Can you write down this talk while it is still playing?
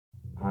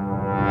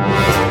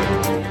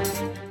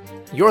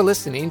You're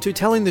listening to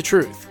Telling the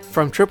Truth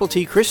from Triple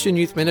T Christian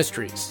Youth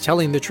Ministries,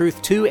 telling the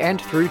truth to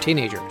and through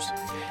teenagers.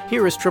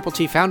 Here is Triple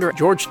T founder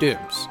George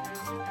Dooms.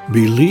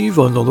 Believe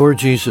on the Lord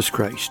Jesus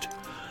Christ.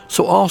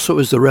 So also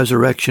is the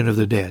resurrection of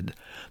the dead.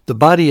 The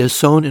body is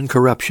sown in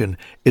corruption,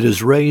 it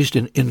is raised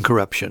in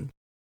incorruption.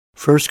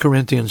 1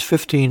 Corinthians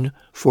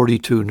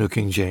 15:42, New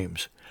King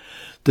James.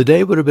 The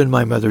day would have been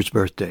my mother's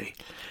birthday.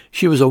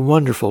 She was a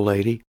wonderful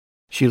lady.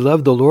 She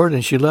loved the Lord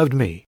and she loved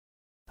me.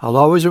 I'll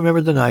always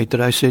remember the night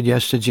that I said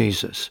yes to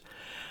Jesus.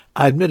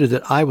 I admitted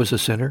that I was a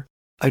sinner.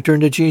 I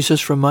turned to Jesus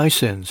from my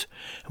sins.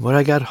 And when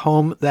I got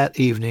home that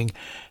evening,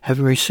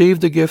 having received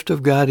the gift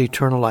of God,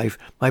 eternal life,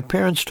 my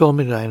parents told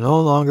me that I no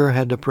longer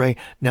had to pray,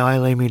 "Now I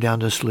lay me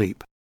down to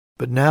sleep."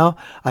 But now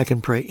I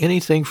can pray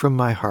anything from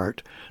my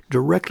heart,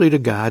 directly to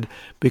God,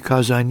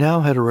 because I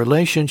now had a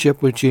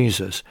relationship with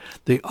Jesus,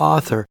 the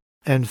author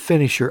and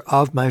finisher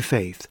of my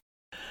faith.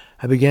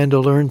 I began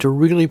to learn to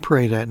really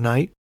pray that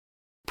night,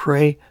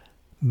 pray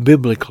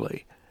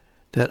biblically,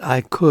 that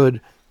I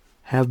could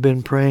have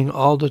been praying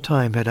all the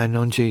time had I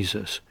known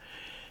Jesus.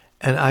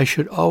 And I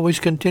should always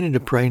continue to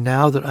pray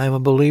now that I am a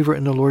believer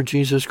in the Lord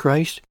Jesus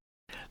Christ.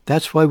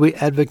 That's why we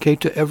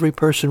advocate to every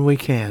person we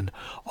can.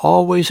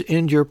 Always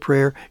end your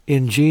prayer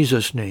in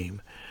Jesus'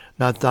 name.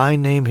 Not thy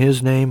name,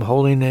 his name,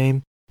 holy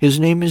name. His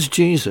name is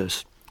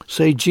Jesus.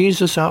 Say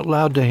Jesus out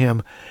loud to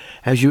him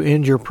as you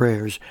end your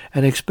prayers,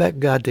 and expect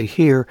God to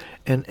hear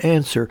and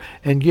answer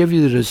and give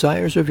you the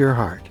desires of your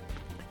heart.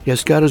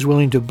 Yes, God is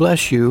willing to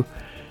bless you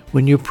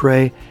when you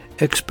pray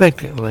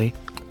expectantly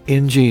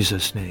in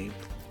Jesus' name.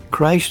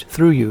 Christ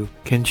through you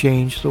can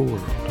change the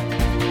world.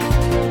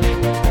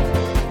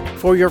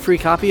 For your free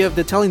copy of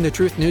the Telling the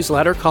Truth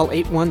newsletter, call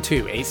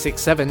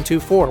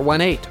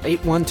 812-867-2418,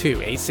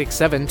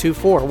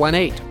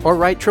 812-867-2418, or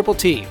write Triple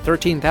T,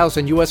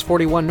 13,000 U.S.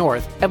 41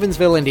 North,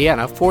 Evansville,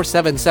 Indiana,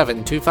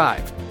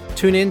 47725.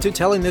 Tune in to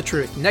Telling the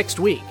Truth next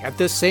week at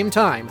this same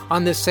time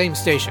on this same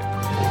station.